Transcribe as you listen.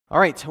All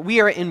right, we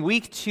are in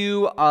week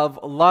 2 of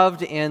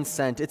Loved and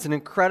Sent. It's an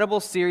incredible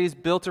series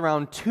built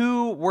around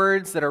 2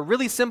 words that are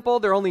really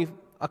simple. They're only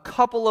a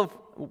couple of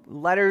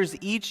letters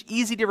each,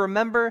 easy to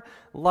remember,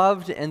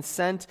 loved and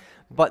sent,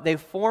 but they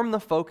form the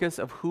focus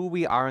of who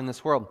we are in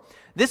this world.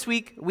 This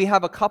week, we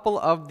have a couple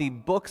of the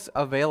books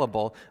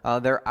available.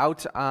 They're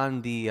out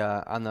on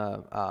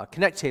the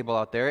Connect table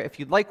out there. If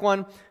you'd like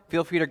one,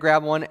 feel free to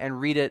grab one and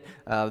read it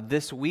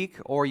this week,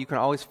 or you can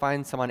always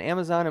find some on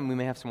Amazon, and we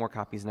may have some more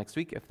copies next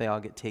week if they all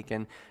get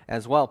taken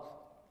as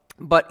well.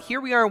 But here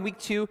we are in week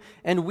 2,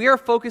 and we are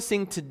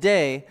focusing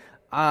today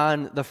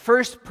on the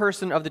first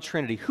person of the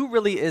Trinity. Who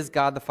really is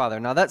God the Father?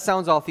 Now that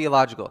sounds all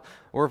theological.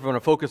 We're going to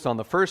focus on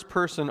the first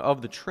person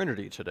of the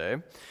Trinity today.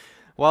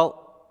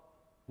 Well,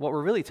 what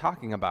we're really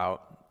talking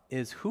about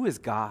is who is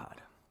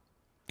God?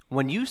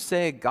 When you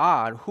say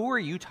God, who are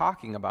you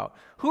talking about?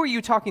 Who are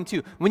you talking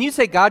to? When you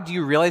say God, do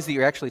you realize that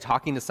you're actually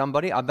talking to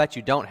somebody? I'll bet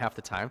you don't half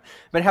the time.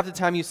 But half the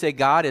time you say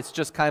God, it's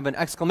just kind of an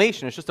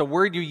exclamation. It's just a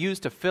word you use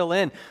to fill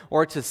in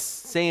or to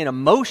say an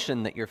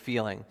emotion that you're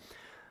feeling.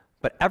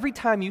 But every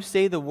time you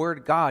say the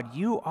word God,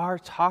 you are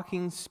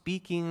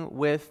speaking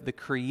with the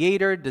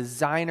creator,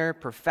 designer,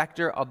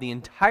 perfecter of the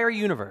entire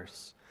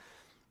universe.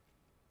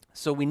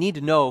 So we need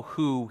to know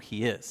who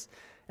he is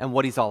and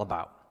what he's all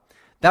about.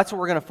 That's what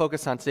we're going to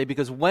focus on today,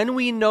 because when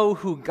we know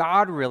who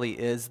God really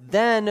is,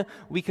 then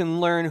we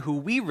can learn who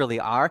we really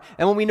are.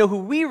 And when we know who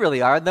we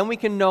really are, then we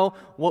can know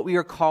what we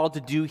are called to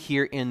do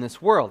here in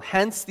this world.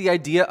 Hence the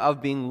idea of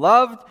being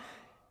loved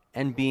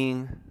and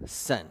being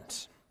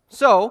sent.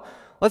 So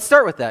let's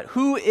start with that.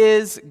 Who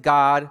is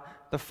God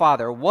the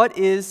Father? What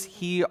is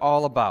he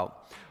all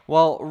about?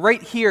 Well,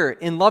 right here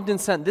in Loved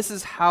and Sent, this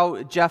is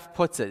how Jeff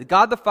puts it.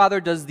 God the Father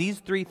does these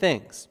 3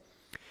 things.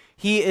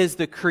 He is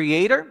the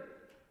creator,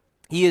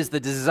 he is the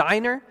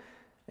designer,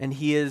 and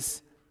he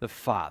is the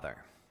Father.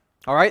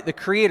 All right, the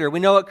creator,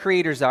 we know what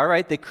creators are,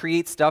 right? They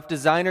create stuff.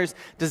 Designers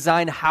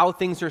design how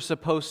things are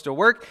supposed to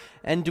work.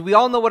 And do we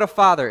all know what a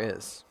father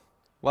is?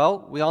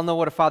 Well, we all know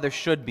what a father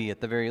should be at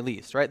the very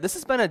least, right? This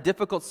has been a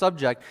difficult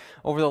subject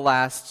over the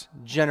last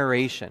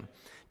generation.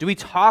 Do we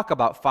talk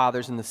about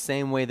fathers in the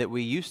same way that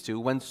we used to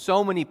when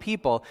so many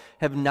people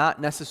have not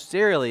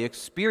necessarily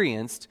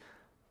experienced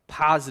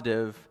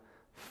positive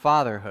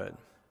fatherhood?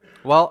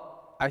 Well,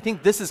 I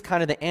think this is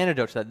kind of the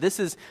antidote to that. This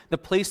is the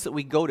place that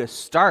we go to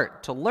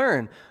start to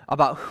learn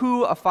about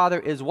who a father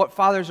is, what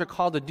fathers are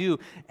called to do,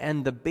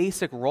 and the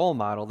basic role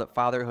model that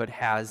fatherhood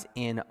has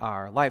in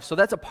our life. So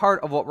that's a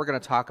part of what we're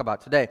going to talk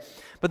about today.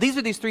 But these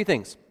are these 3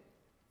 things.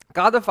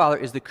 God the Father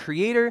is the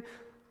creator,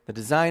 the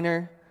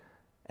designer,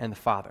 and the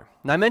Father.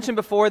 Now I mentioned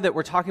before that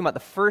we're talking about the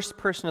first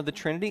person of the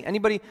Trinity.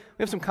 Anybody?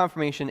 We have some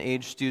confirmation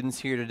age students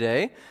here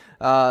today.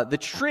 The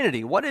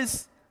Trinity.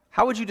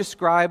 How would you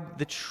describe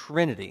the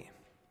Trinity?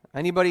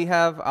 Anybody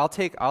have? I'll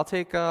take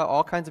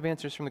all kinds of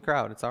answers from the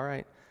crowd. It's all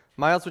right.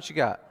 Miles, what you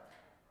got?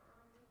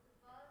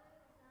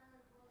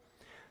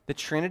 The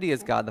Trinity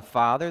is God the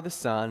Father, the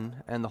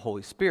Son, and the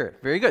Holy Spirit.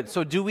 Very good.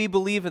 So do we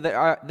believe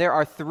that there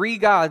are 3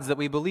 gods that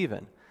we believe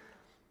in?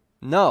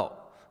 No.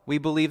 We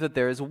believe that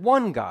there is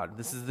one God.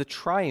 This is the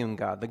triune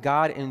God, the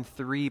God in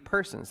 3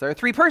 persons. There are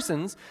 3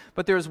 persons,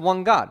 but there is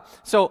one God.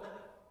 So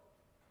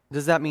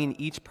does that mean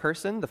each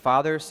person, the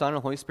Father, Son,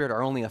 and Holy Spirit,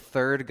 are only a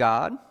 3rd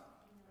God?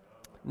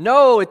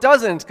 No, it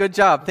doesn't. Good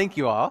job. Thank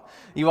you all.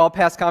 You all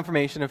passed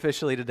confirmation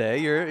officially today.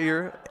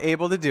 You're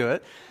able to do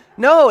it.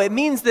 No, it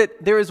means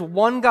that there is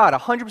one God,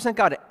 100%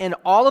 God, and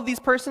all of these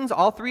persons,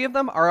 all 3 of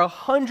them, are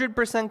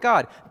 100%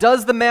 God.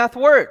 Does the math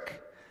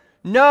work?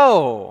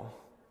 No.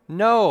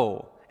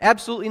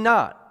 Absolutely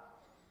not.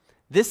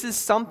 This is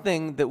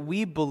something that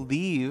we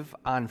believe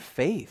on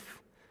faith.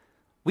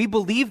 We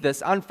believe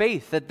this on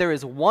faith, that there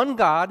is one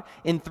God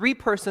in 3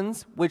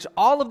 persons, which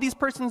all of these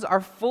persons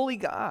are fully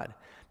God.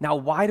 Now,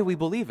 why do we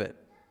believe it?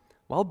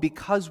 Well,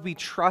 because we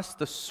trust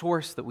the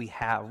source that we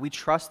have. We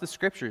trust the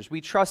Scriptures.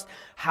 We trust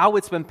how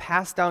it's been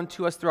passed down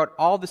to us throughout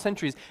all the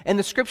centuries. And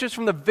the Scriptures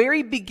from the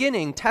very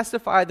beginning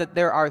testify that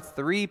there are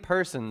 3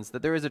 persons,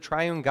 that there is a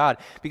triune God.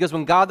 Because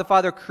when God the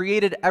Father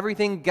created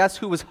everything, guess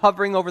who was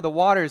hovering over the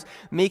waters,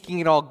 making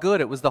it all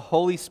good? It was the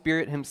Holy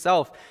Spirit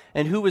himself.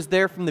 And who was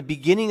there from the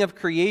beginning of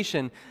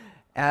creation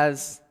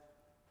as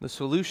the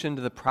solution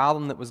to the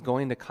problem that was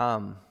going to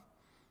come?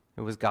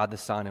 It was God the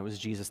Son. It was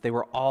Jesus. They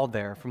were all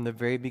there from the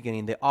very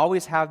beginning. They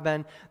always have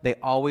been. They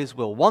always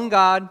will. One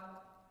God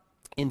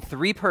in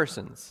 3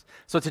 persons.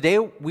 So today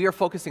we are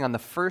focusing on the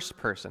first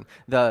person,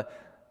 the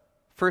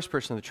first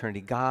person of the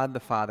Trinity, God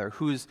the Father,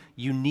 whose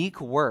unique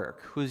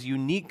work, whose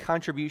unique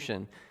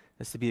contribution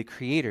is to be the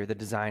creator, the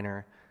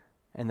designer,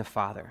 and the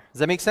Father. Does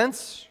that make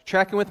sense?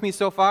 Tracking with me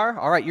so far?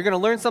 All right, you're going to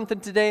learn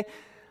something today,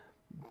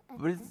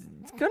 but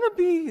it's going to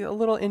be a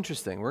little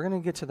interesting. We're going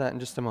to get to that in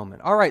just a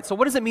moment. All right, so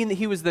what does it mean that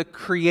he was the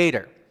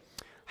creator?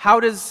 How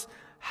does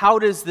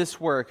this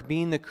work,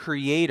 being the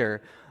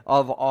creator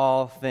of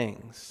all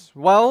things?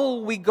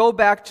 Well, we go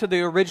back to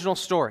the original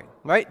story,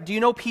 right? Do you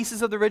know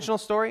pieces of the original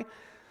story?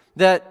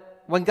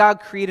 That when God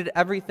created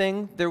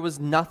everything, there was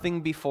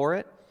nothing before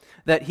it.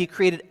 that he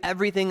created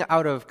everything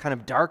out of kind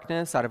of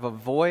darkness, out of a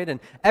void, and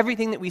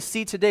everything that we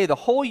see today, the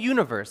whole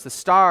universe, the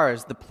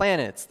stars, the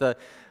planets, the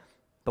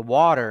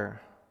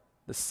water,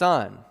 the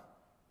sun,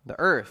 the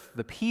earth,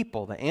 the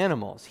people, the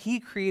animals, he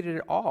created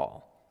it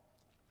all.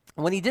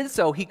 And when he did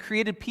so, he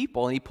created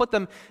people, and he put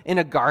them in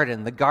a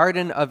garden, the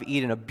Garden of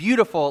Eden, a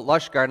beautiful,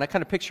 lush garden. I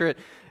kind of picture it,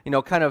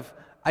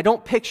 I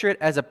don't picture it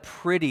as a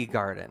pretty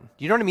garden.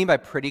 Do you know what I mean by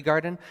pretty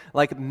garden?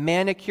 Like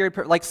manicured,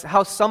 like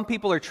how some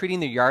people are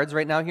treating their yards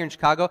right now here in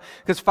Chicago,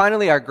 because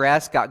finally our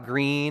grass got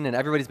green and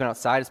everybody's been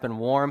outside, it's been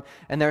warm,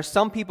 and there are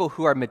some people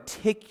who are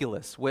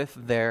meticulous with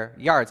their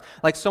yards,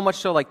 like so much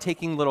so like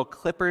taking little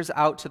clippers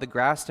out to the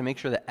grass to make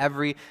sure that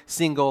every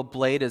single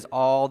blade is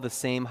all the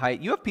same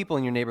height. You have people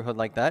in your neighborhood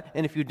like that,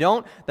 and if you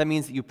don't, that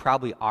means that you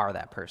probably are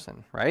that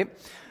person, right?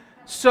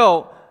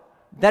 So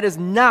that is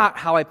not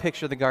how I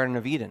picture the Garden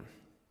of Eden.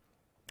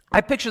 I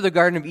picture the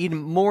Garden of Eden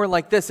more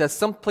like this, as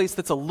some place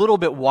that's a little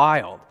bit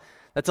wild,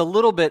 that's a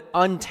little bit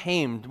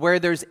untamed, where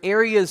there's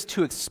areas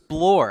to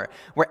explore,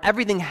 where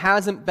everything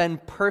hasn't been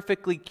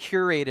perfectly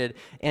curated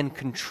and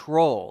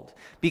controlled.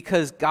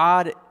 Because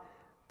God,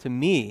 to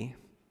me,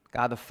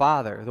 God the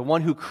Father, the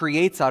one who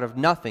creates out of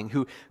nothing,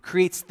 who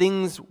creates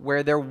things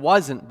where there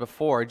wasn't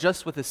before,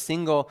 just with a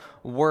single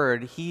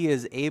word, he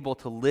is able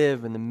to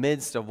live in the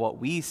midst of what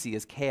we see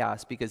as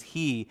chaos, because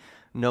he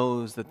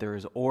knows that there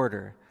is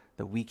order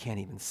that we can't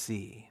even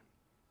see.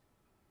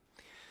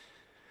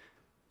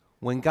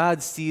 When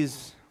God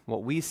sees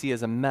what we see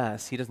as a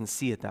mess, he doesn't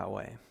see it that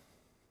way.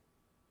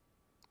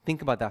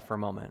 Think about that for a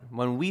moment.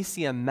 When we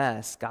see a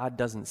mess, God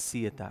doesn't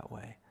see it that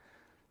way.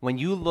 When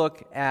you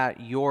look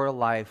at your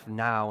life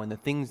now and the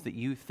things that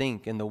you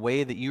think and the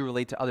way that you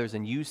relate to others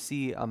and you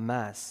see a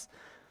mess,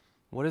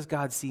 what does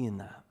God see in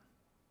that?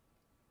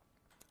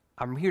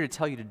 I'm here to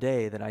tell you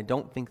today that I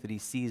don't think that he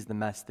sees the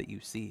mess that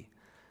you see.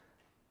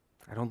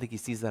 I don't think he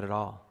sees that at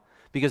all.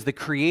 Because the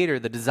creator,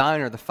 the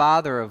designer, the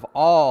father of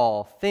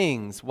all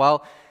things,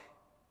 well,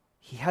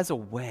 he has a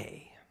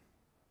way.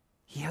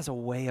 He has a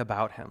way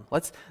about him.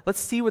 Let's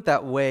see what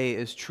that way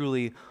is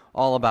truly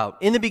all about.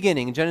 In the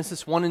beginning, in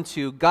Genesis 1 and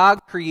 2,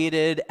 God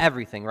created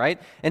everything,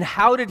 right? And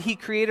how did he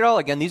create it all?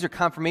 Again, these are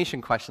confirmation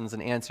questions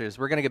and answers.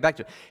 We're going to get back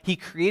to it. He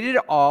created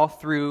it all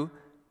through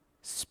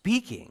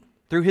speaking,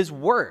 through his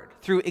word,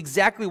 through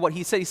exactly what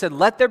he said. He said,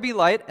 "Let there be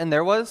light," and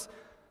there was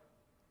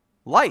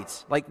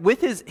light. Like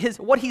with his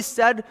what he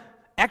said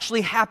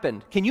actually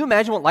happened. Can you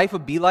imagine what life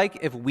would be like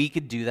if we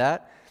could do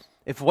that?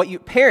 If what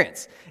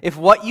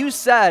you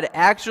said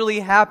actually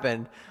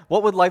happened,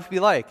 what would life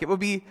be like? It'd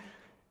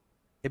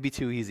be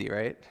too easy,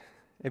 right?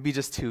 It'd be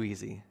just too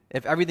easy.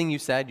 If everything you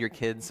said, your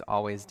kids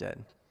always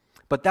did.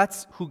 But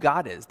that's who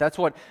God is. That's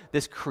what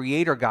this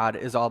creator God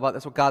is all about.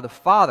 That's what God the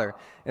Father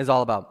is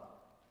all about.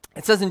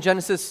 It says in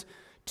Genesis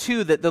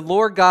 2 that the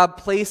Lord God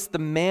placed the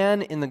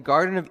man in the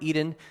Garden of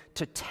Eden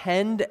to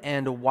tend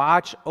and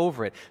watch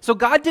over it. So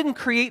God didn't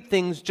create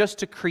things just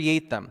to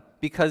create them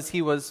because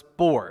he was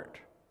bored,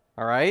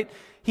 all right?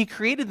 He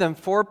created them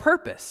for a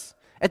purpose.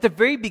 At the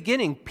very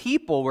beginning,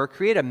 people were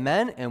created,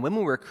 men and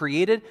women were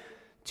created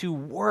to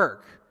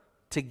work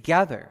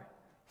together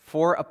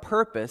for a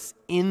purpose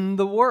in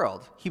the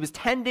world. He was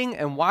tending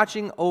and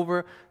watching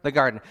over the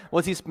garden.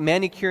 Was he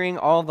manicuring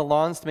all of the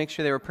lawns to make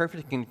sure they were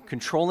perfect and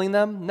controlling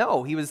them?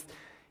 No, he was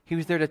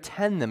there to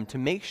tend them, to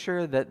make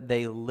sure that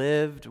they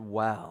lived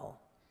well,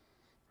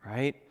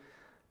 right?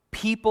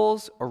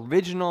 People's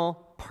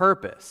original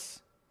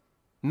purpose,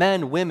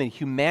 men, women,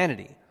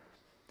 humanity,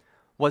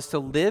 was to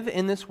live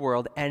in this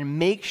world and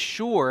make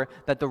sure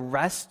that the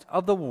rest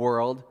of the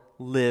world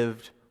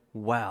lived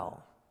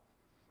well.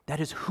 That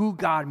is who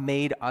God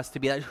made us to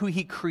be. That is who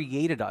he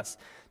created us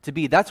to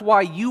be. That's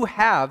why you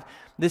have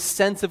this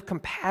sense of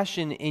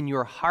compassion in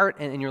your heart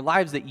and in your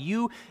lives, that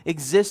you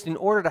exist in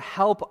order to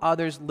help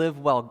others live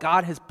well.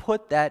 God has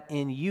put that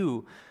in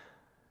you.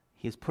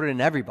 He has put it in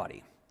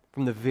everybody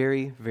from the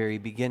very, very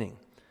beginning.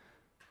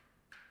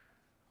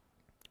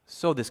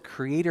 So this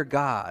creator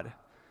God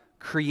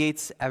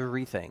creates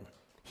everything.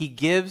 He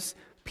gives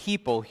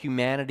people,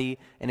 humanity,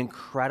 an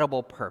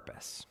incredible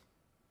purpose.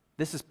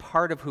 This is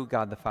part of who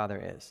God the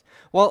Father is.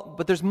 Well,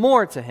 but there's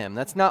more to him.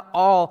 That's not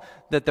all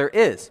that there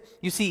is.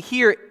 You see,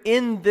 here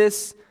in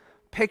this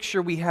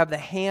picture, we have the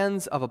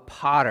hands of a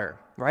potter,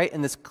 right?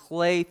 And this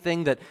clay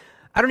thing that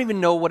I don't even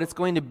know what it's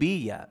going to be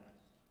yet.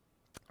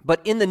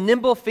 But in the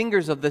nimble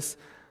fingers of this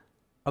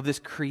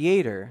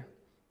creator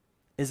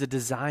is a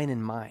design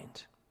in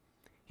mind.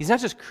 He's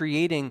not just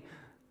creating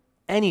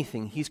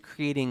anything. He's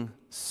creating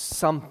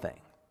something.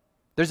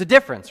 There's a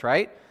difference,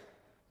 right?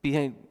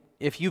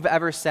 If you've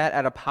ever sat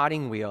at a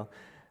potting wheel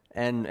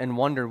and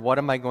wondered, what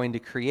am I going to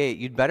create,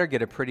 you'd better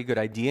get a pretty good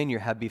idea in your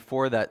head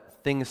before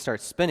that thing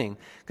starts spinning.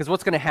 Because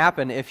what's going to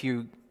happen if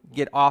you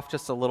get off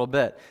just a little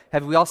bit?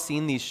 Have we all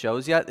seen these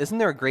shows yet? Isn't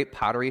there a great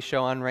pottery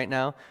show on right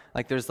now?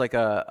 Like there's like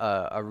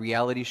a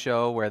reality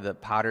show where the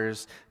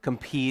potters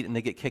compete and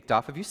they get kicked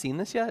off. Have you seen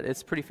this yet?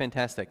 It's pretty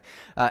fantastic.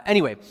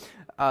 Anyway,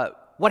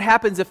 what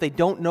happens if they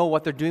don't know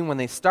what they're doing when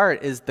they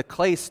start is the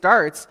clay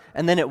starts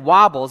and then it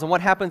wobbles. And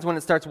what happens when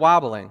it starts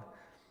wobbling?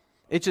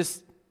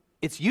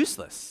 it's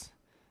useless.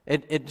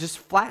 It just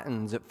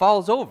flattens, it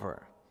falls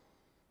over.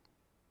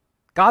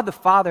 God the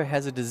Father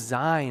has a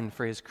design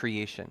for his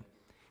creation.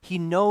 He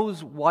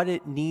knows what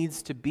it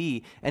needs to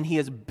be, and he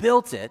has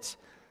built it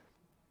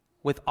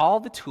with all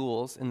the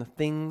tools and the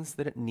things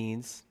that it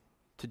needs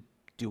to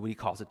do what he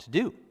calls it to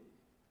do.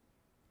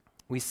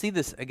 We see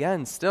this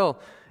again still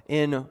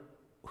in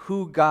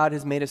who God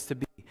has made us to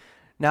be.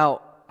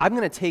 Now, I'm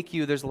going to take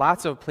you, there's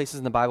lots of places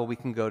in the Bible we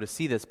can go to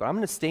see this, but I'm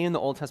going to stay in the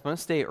Old Testament, I'm going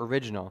to stay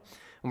original,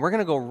 and we're going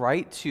to go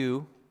right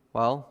to,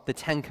 well, the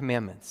Ten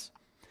Commandments.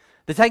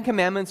 The Ten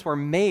Commandments were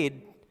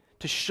made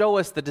to show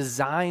us the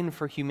design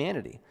for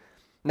humanity.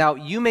 Now,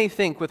 you may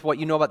think with what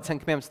you know about the Ten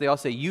Commandments, they all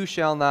say, you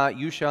shall not,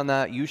 you shall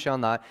not, you shall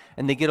not,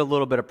 and they get a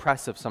little bit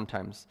oppressive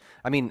sometimes.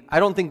 I mean, I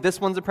don't think this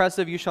one's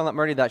oppressive, you shall not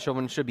murder, that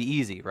one should be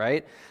easy,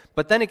 right?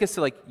 But then it gets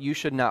to like, you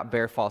should not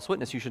bear false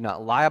witness, you should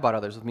not lie about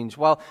others. It means,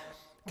 well,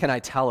 can I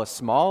tell a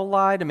small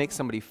lie to make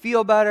somebody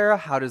feel better?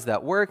 How does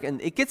that work?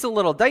 And it gets a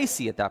little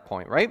dicey at that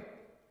point, right?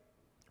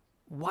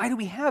 Why do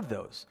we have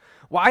those?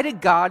 Why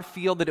did God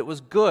feel that it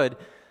was good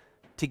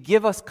to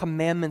give us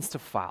commandments to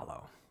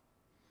follow?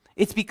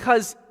 It's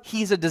because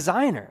he's a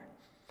designer.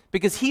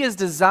 Because he has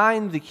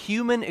designed the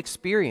human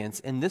experience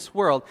in this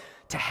world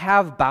to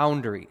have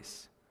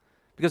boundaries.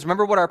 Because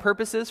remember what our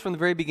purpose is from the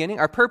very beginning?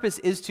 Our purpose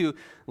is to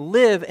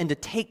live and to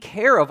take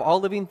care of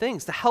all living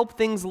things, to help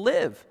things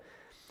live.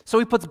 So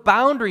he puts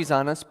boundaries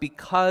on us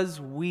because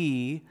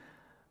we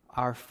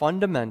are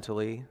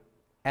fundamentally,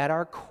 at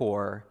our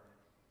core,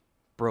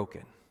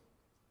 broken.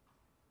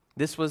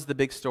 This was the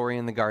big story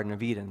in the Garden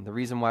of Eden. The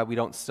reason why we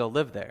don't still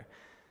live there.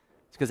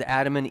 It's because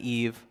Adam and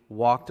Eve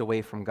walked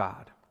away from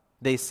God.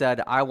 They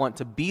said, I want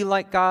to be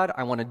like God.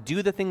 I want to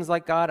do the things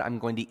like God. I'm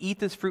going to eat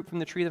this fruit from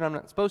the tree that I'm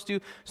not supposed to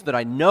so that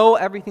I know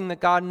everything that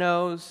God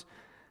knows.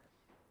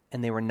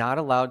 And they were not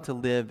allowed to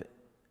live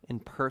in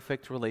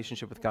perfect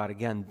relationship with God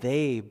again.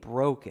 They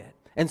broke it.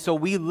 And so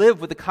we live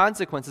with the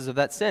consequences of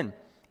that sin.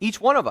 Each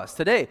one of us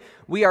today,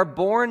 we are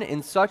born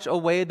in such a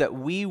way that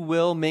we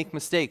will make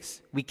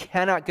mistakes. We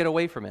cannot get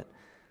away from it.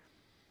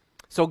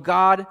 So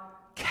God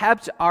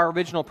kept our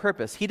original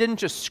purpose. He didn't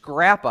just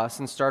scrap us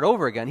and start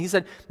over again. He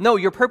said, no,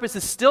 your purpose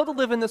is still to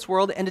live in this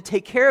world and to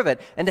take care of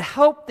it and to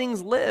help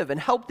things live and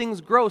help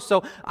things grow.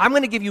 So I'm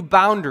going to give you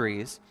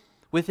boundaries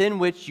within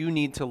which you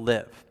need to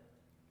live.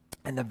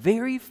 And the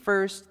very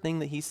first thing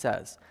that he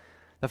says,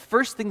 the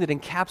first thing that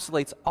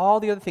encapsulates all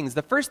the other things,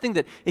 the first thing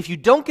that if you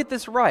don't get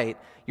this right,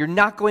 you're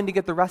not going to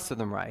get the rest of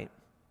them right,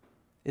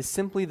 is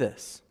simply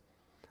this: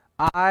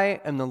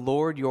 I am the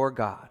Lord your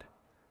God.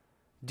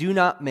 Do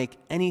not make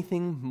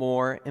anything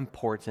more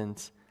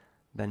important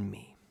than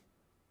me.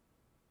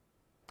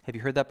 Have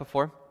you heard that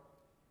before?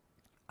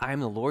 I am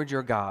the Lord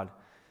your God.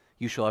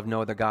 You shall have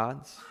no other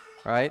gods,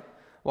 right?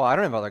 Well, I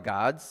don't have other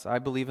gods. I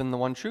believe in the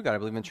one true God. I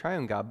believe in the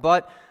triune God.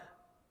 But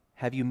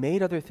have you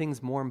made other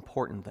things more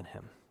important than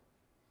him?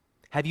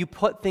 Have you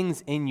put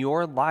things in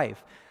your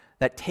life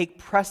that take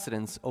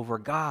precedence over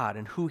God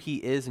and who he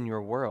is in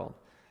your world?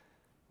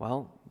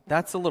 Well,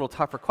 that's a little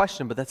tougher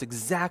question, but that's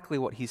exactly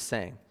what he's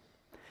saying.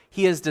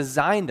 He has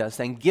designed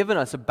us and given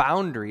us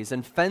boundaries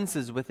and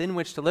fences within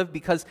which to live,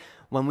 because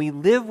when we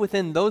live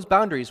within those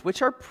boundaries,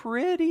 which are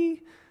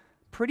pretty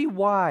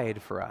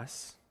wide for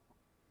us,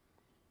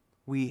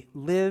 we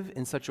live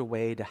in such a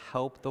way to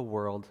help the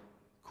world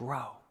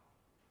grow.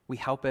 We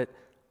help it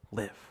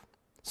live.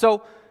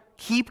 So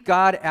keep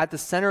God at the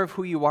center of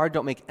who you are.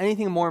 Don't make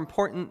anything more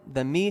important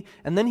than me.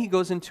 And then he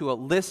goes into a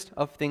list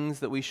of things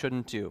that we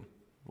shouldn't do,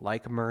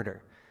 like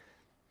murder.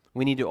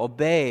 We need to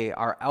obey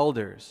our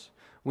elders.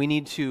 We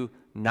need to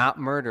not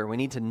murder. We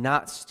need to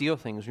not steal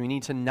things. We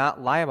need to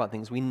not lie about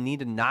things. We need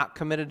to not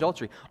commit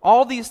adultery.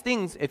 All these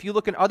things, if you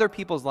look in other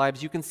people's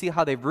lives, you can see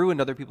how they've ruined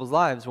other people's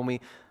lives when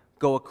we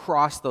go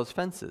across those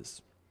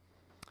fences.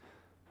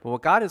 But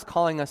what God is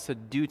calling us to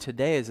do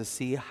today is to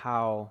see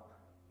how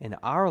in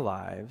our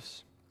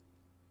lives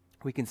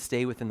we can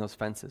stay within those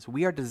fences.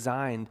 We are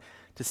designed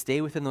to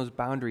stay within those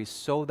boundaries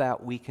so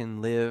that we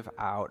can live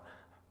out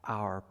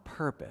our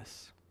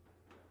purpose.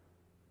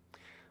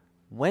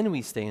 When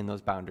we stay in those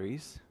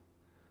boundaries,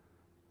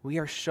 we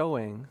are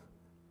showing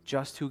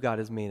just who God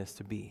has made us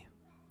to be.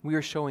 We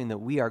are showing that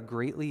we are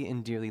greatly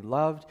and dearly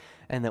loved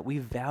and that we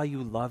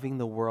value loving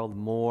the world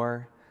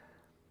more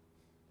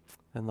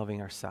than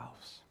loving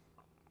ourselves.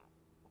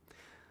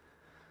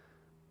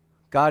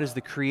 God is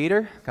the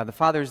creator. God the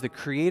Father is the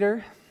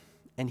creator,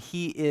 and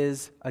he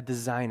is a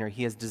designer.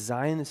 He has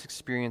designed this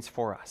experience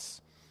for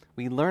us.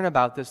 We learn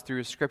about this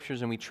through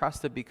scriptures, and we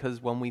trust it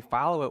because when we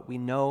follow it, we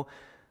know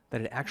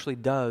that it actually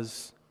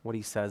does what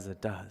he says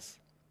it does.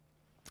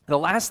 The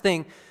last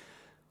thing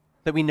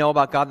that we know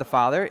about God the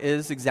Father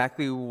is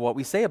exactly what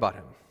we say about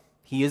him.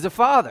 He is a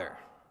father.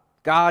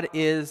 God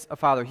is a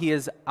father. He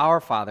is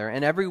our Father.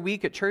 And every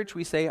week at church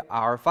we say,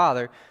 our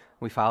Father.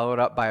 We follow it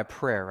up by a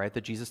prayer, right,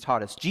 that Jesus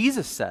taught us.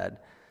 Jesus said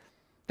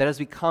that as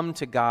we come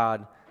to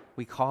God,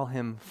 we call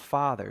him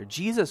Father.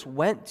 Jesus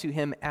went to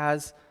him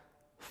as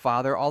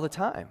Father all the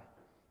time.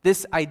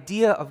 This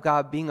idea of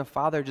God being a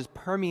father just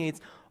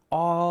permeates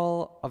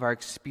all of our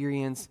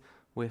experience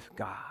with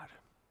God.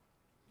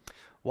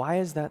 Why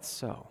is that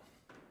so?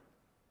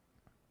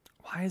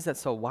 Why is that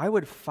so? Why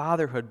would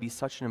fatherhood be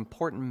such an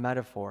important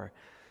metaphor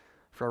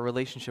for our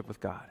relationship with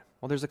God?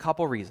 Well, there's a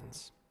couple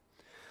reasons.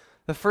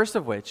 The first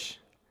of which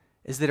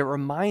is that it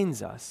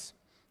reminds us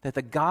that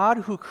the God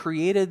who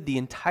created the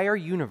entire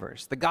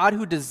universe, the God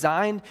who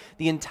designed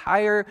the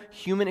entire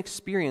human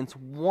experience,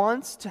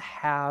 wants to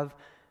have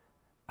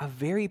a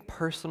very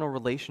personal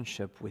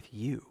relationship with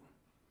you.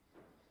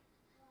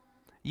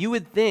 You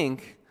would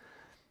think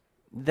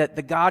that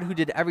the God who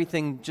did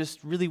everything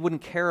just really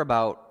wouldn't care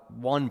about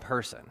one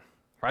person,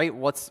 right?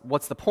 What's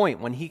the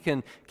point when he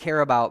can care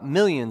about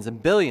millions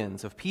and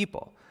billions of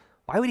people?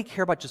 Why would he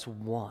care about just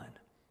one?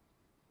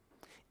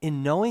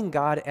 In knowing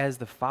God as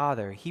the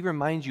Father, he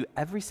reminds you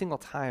every single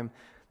time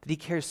that he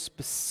cares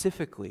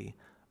specifically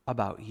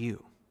about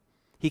you.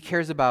 He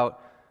cares about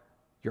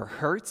your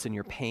hurts and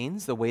your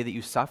pains, the way that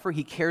you suffer.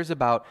 He cares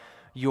about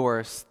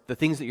the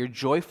things that you're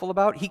joyful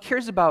about. He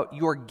cares about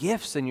your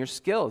gifts and your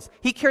skills.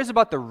 He cares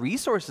about the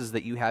resources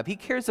that you have. He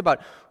cares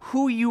about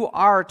who you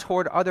are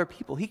toward other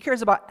people. He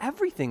cares about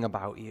everything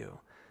about you.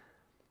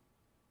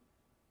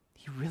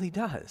 He really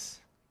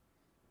does.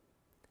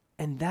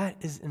 And that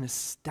is an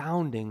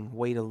astounding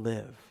way to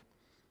live.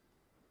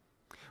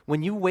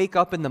 When you wake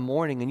up in the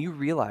morning and you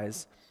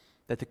realize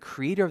that the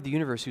creator of the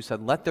universe who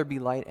said, "Let there be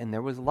light," and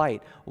there was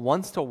light,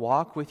 wants to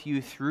walk with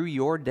you through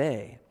your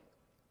day,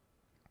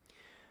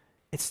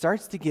 it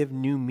starts to give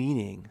new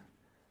meaning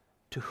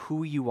to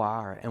who you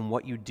are and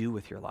what you do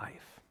with your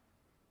life.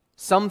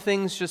 Some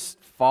things just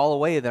fall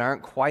away that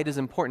aren't quite as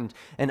important,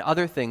 and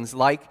other things,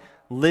 like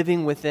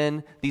living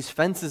within these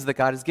fences that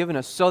God has given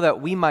us so that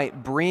we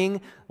might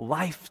bring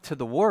life to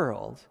the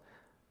world,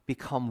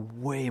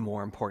 become way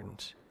more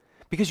important.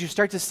 Because you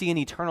start to see an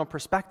eternal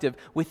perspective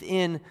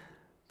within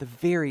the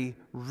very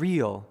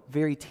real,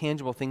 very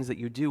tangible things that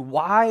you do.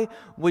 Why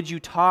would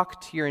you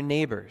talk to your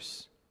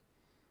neighbors?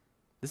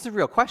 This is a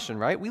real question,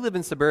 right? We live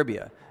in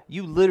suburbia.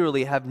 You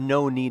literally have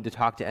no need to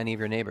talk to any of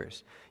your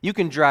neighbors. You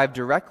can drive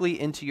directly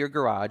into your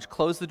garage,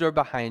 close the door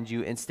behind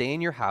you, and stay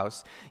in your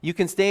house. You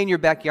can stay in your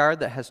backyard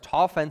that has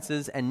tall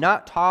fences and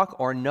not talk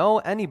or know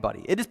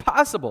anybody. It is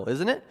possible,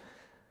 isn't it?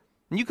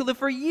 And you could live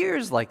for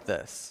years like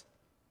this.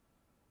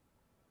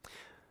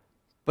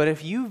 But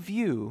if you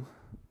view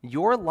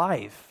your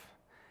life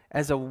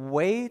as a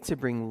way to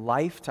bring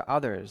life to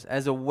others,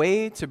 as a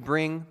way to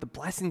bring the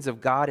blessings of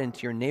God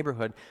into your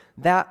neighborhood,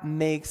 that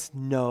makes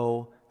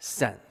no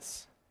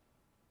sense.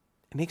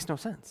 It makes no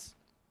sense.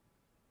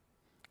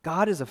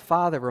 God as a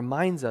Father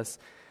reminds us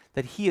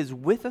that he is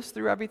with us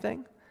through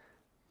everything,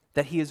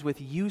 that he is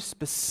with you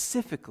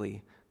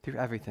specifically through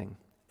everything,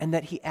 and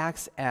that he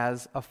acts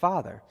as a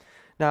father.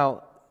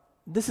 Now,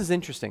 this is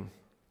interesting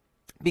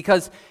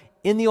because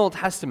in the Old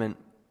Testament,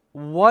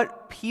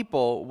 what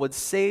people would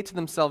say to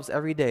themselves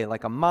every day,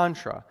 like a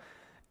mantra,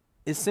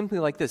 is simply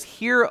like this: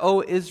 "Hear,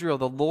 O Israel,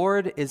 the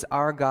Lord is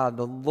our God,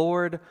 the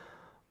Lord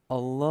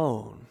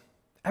alone."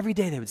 Every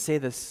day they would say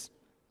this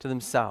to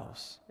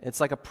themselves. It's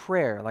like a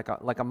prayer,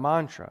 like a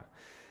mantra.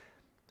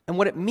 And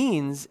what it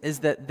means is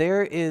that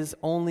there is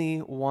only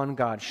one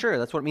God. Sure,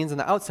 that's what it means in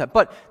the outset.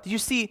 But did you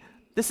see,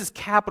 this is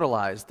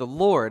capitalized, the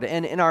Lord.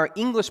 And in our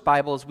English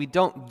Bibles, we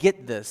don't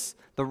get this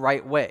the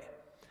right way.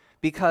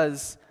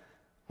 Because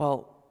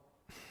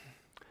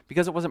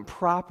it wasn't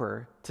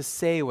proper to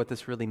say what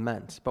this really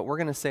meant. But we're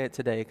going to say it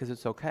today because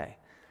it's okay.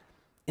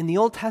 In the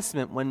Old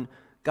Testament, when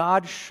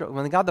God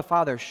the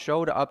Father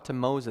showed up to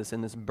Moses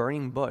in this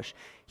burning bush,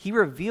 he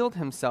revealed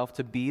himself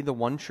to be the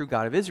one true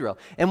God of Israel.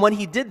 And when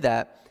he did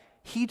that,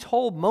 he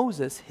told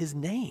Moses his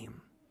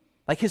name,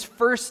 like his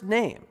first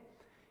name.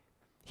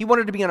 He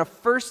wanted to be on a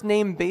first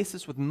name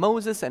basis with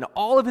Moses and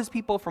all of his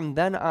people from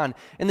then on.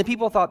 And the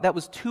people thought that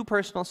was too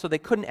personal, so they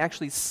couldn't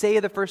actually say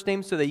the first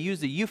name, so they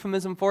used a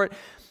euphemism for it.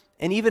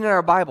 And even in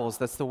our Bibles,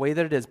 that's the way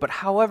that it is. But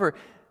however,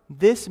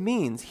 this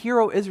means, "Hear,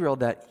 O Israel,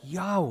 that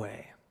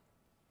Yahweh,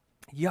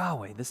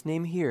 this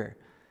name here,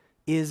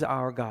 is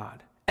our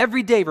God."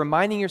 Every day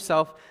reminding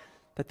yourself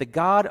that the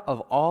God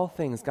of all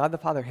things, God the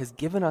Father, has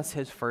given us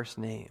his first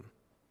name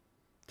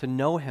to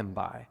know him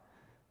by,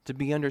 to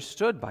be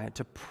understood by it,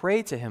 to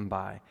pray to him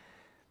by,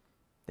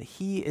 that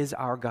he is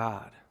our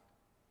God,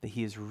 that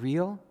he is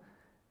real,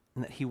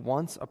 and that he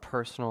wants a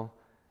personal,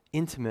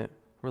 intimate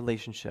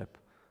relationship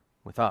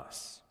with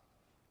us.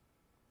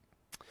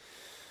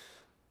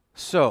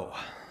 So,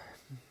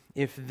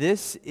 if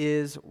this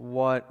is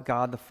what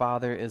God the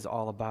Father is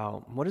all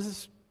about, what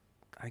does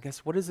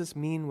this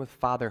mean with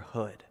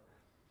fatherhood?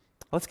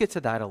 Let's get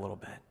to that a little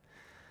bit.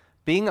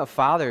 Being a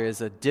father is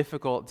a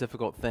difficult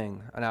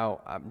thing.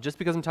 Now, just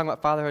because I'm talking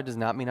about fatherhood does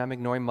not mean I'm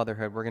ignoring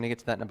motherhood. We're going to get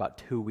to that in about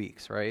 2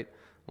 weeks, right?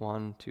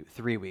 1, 2,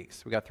 3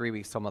 weeks. We got 3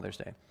 weeks till Mother's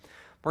Day.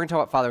 We're going to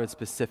talk about fatherhood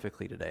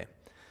specifically today.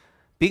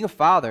 Being a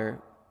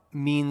father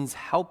means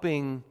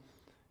helping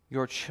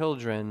your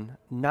children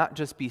not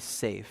just be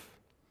safe,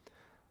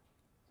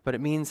 but it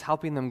means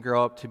helping them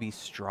grow up to be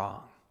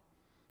strong.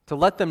 To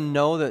let them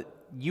know that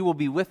you will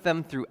be with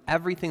them through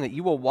everything, that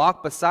you will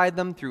walk beside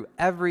them through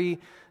every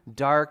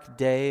dark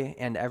day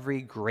and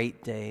every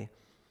great day.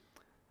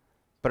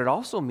 But it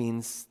also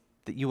means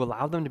that you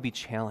allow them to be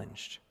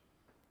challenged.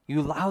 You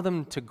allow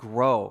them to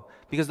grow,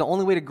 because the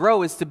only way to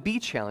grow is to be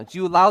challenged.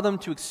 You allow them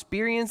to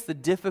experience the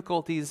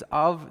difficulties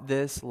of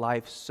this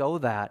life so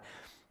that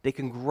they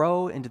can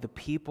grow into the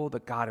people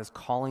that God is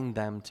calling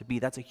them to be.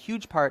 That's a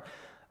huge part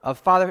of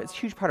fatherhood. It's a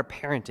huge part of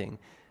parenting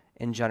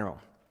in general.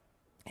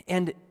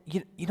 And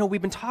you know,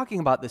 we've been talking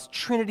about this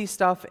Trinity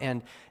stuff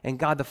and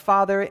God the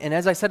Father, and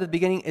as I said at the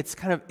beginning,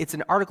 it's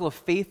an article of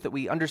faith that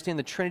we understand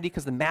the Trinity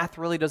because the math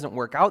really doesn't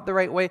work out the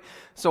right way.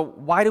 So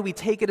why do we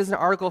take it as an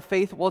article of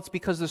faith? Well, it's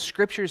because the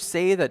scriptures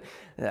say that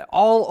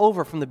all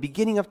over, from the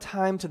beginning of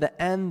time to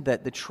the end,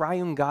 that the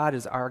triune God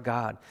is our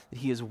God, that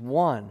he is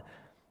one,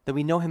 that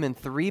we know him in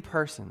three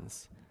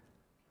persons.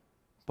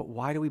 But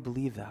why do we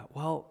believe that?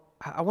 Well,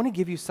 I want to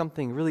give you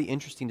something really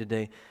interesting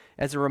today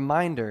as a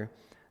reminder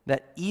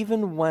that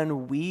even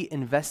when we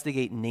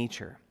investigate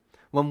nature,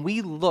 when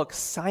we look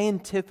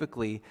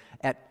scientifically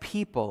at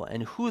people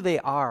and who they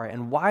are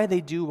and why they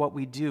do what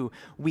we do,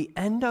 we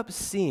end up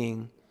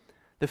seeing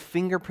the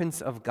fingerprints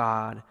of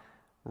God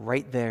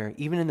right there,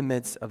 even in the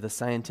midst of the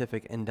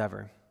scientific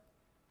endeavor.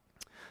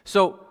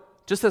 So,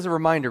 just as a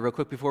reminder, real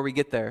quick before we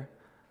get there,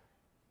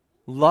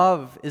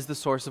 love is the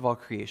source of all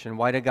creation.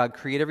 Why did God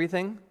create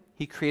everything?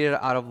 He created it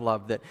out of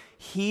love, that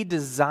he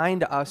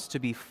designed us to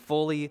be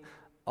fully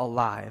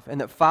alive,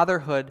 and that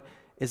fatherhood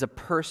is a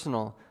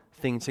personal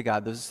thing to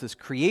God. There's this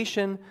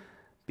creation,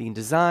 being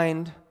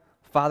designed.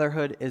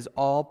 Fatherhood is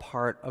all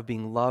part of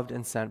being loved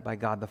and sent by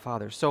God the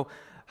Father. So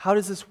how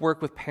does this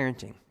work with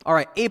parenting? All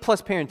right, A+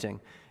 parenting.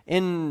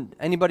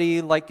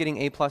 Anybody like getting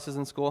A+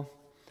 in school?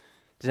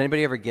 Did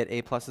anybody ever get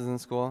A+ in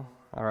school?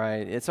 All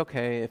right, it's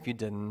okay if you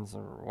didn't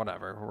or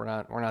whatever.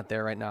 We're not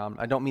there right now.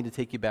 I don't mean to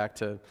take you back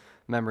to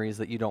memories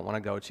that you don't want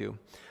to go to.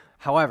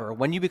 However,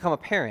 when you become a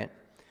parent,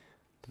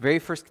 the very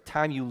first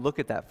time you look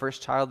at that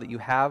first child that you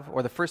have,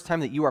 or the first time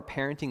that you are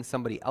parenting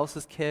somebody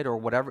else's kid or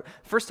whatever,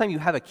 first time you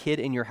have a kid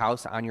in your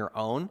house on your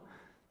own,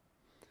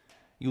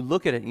 you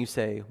look at it and you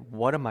say,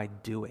 what am I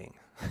doing?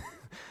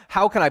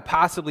 How can I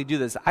possibly do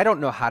this? I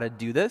don't know how to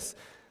do this.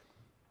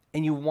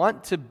 And you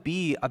want to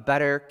be a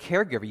better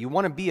caregiver. You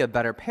want to be a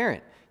better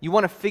parent. You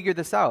want to figure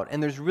this out,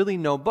 and there's really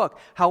no book.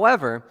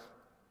 However,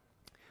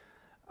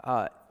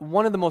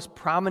 one of the most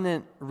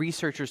prominent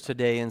researchers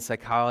today in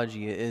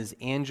psychology is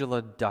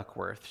Angela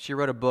Duckworth. She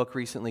wrote a book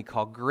recently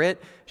called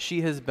Grit.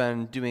 She has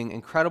been doing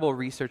incredible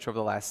research over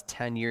the last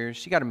 10 years.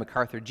 She got a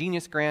MacArthur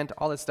Genius Grant,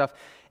 all this stuff,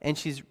 and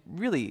she's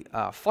really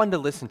fun to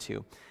listen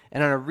to.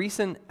 And on a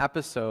recent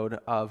episode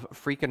of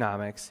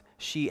Freakonomics,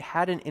 she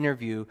had an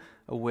interview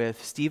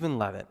with Stephen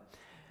Levitt.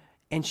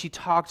 And she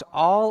talked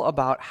all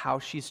about how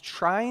she's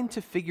trying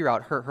to figure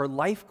out, her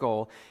life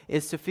goal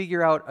is to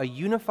figure out a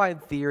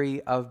unified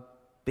theory of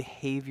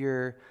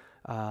behavior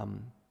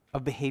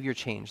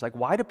change. Like,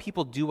 why do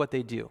people do what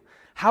they do?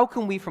 How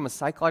can we, from a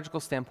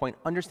psychological standpoint,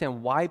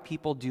 understand why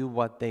people do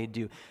what they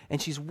do?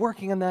 And she's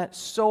working on that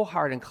so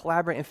hard and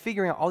collaborating and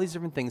figuring out all these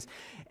different things.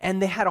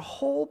 And they had a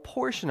whole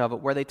portion of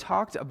it where they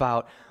talked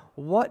about,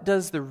 what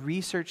does the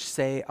research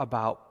say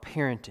about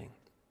parenting?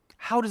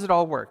 How does it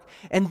all work?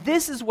 And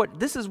this is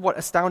what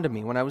astounded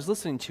me when I was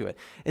listening to it,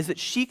 is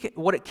that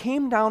what it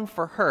came down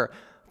for her,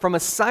 from a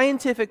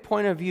scientific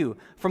point of view,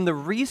 from the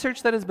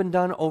research that has been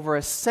done over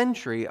a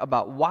century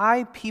about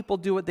why people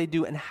do what they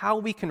do and how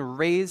we can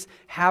raise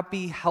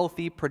happy,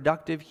 healthy,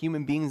 productive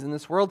human beings in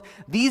this world,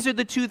 these are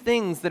the two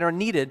things that are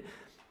needed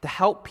to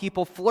help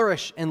people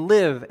flourish and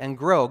live and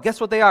grow. Guess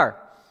what they are?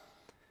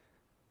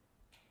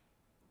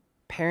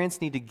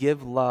 Parents need to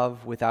give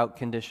love without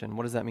condition.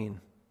 What does that mean?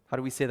 How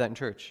do we say that in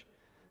church?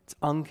 It's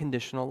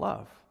unconditional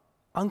love.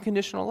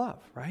 Unconditional love,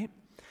 right?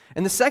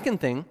 And the second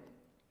thing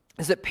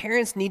is that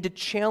parents need to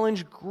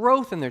challenge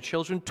growth in their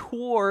children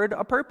toward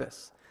a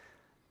purpose.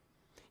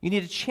 You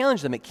need to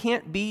challenge them. It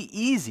can't be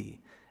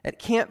easy. It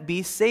can't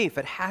be safe.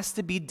 It has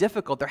to be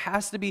difficult. There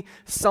has to be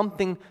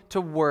something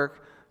to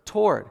work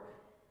toward.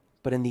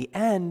 But in the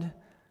end,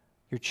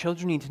 your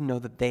children need to know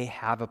that they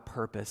have a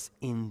purpose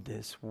in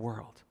this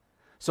world.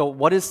 So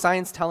what is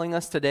science telling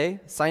us today?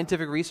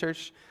 Scientific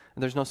research,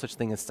 and there's no such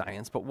thing as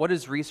science, but what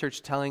is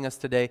research telling us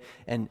today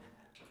and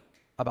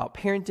about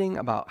parenting,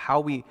 about how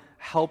we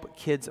help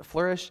kids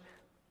flourish?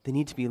 They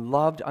need to be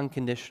loved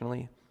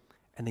unconditionally,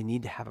 and they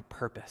need to have a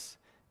purpose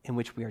in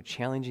which we are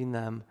challenging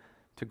them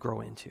to grow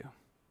into.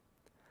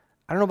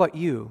 I don't know about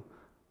you,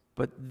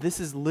 but this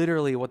is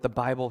literally what the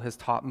Bible has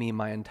taught me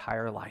my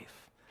entire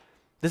life.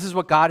 This is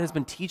what God has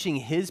been teaching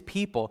his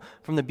people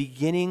from the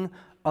beginning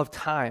of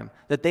time,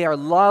 that they are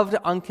loved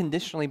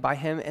unconditionally by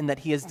him and that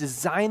he has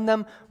designed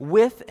them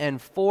with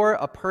and for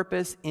a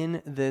purpose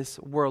in this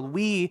world.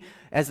 We,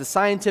 as the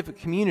scientific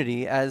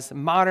community, as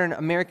modern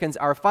Americans,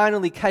 are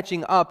finally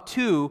catching up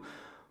to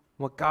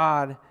what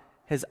God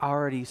has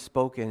already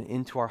spoken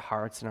into our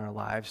hearts and our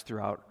lives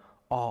throughout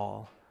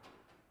all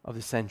of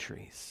the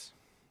centuries.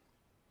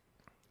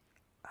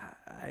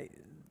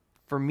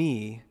 For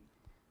me,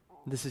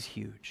 this is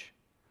huge.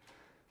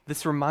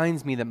 This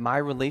reminds me that my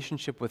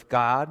relationship with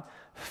God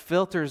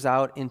filters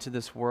out into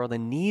this world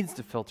and needs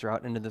to filter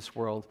out into this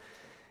world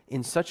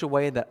in such a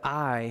way that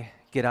I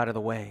get out of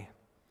the way.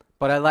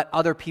 But I let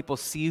other people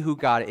see who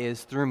God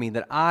is through me,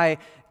 that I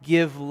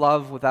give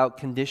love without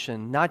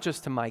condition, not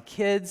just to my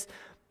kids,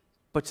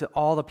 but to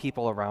all the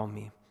people around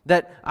me.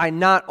 That I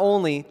not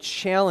only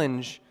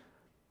challenge,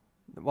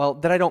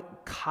 that I don't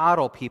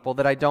coddle people,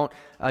 that I don't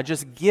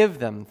just give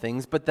them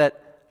things, but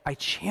that I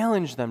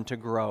challenge them to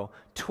grow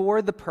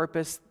toward the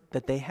purpose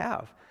that they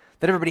have.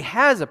 That everybody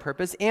has a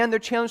purpose and they're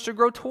challenged to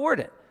grow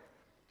toward it.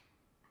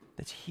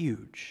 That's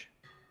huge.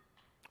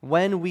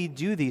 When we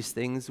do these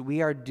things,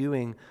 we are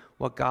doing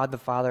what God the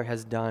Father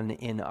has done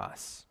in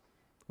us.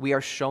 We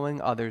are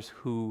showing others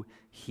who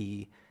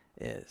He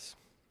is.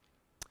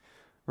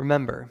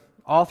 Remember,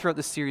 all throughout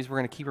this series, we're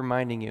going to keep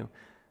reminding you,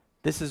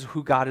 this is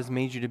who God has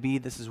made you to be.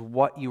 This is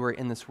what you are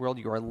in this world.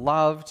 You are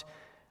loved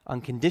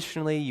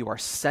unconditionally. You are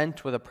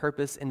sent with a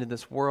purpose into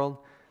this world.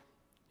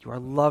 You are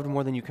loved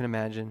more than you can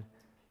imagine.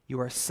 You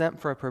are sent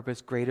for a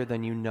purpose greater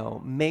than you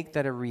know. Make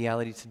that a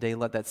reality today.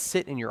 Let that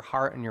sit in your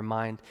heart and your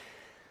mind.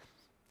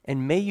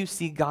 And may you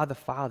see God the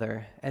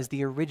Father as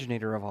the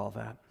originator of all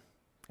that,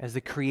 as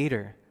the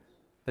creator,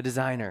 the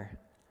designer,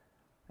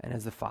 and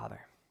as the Father.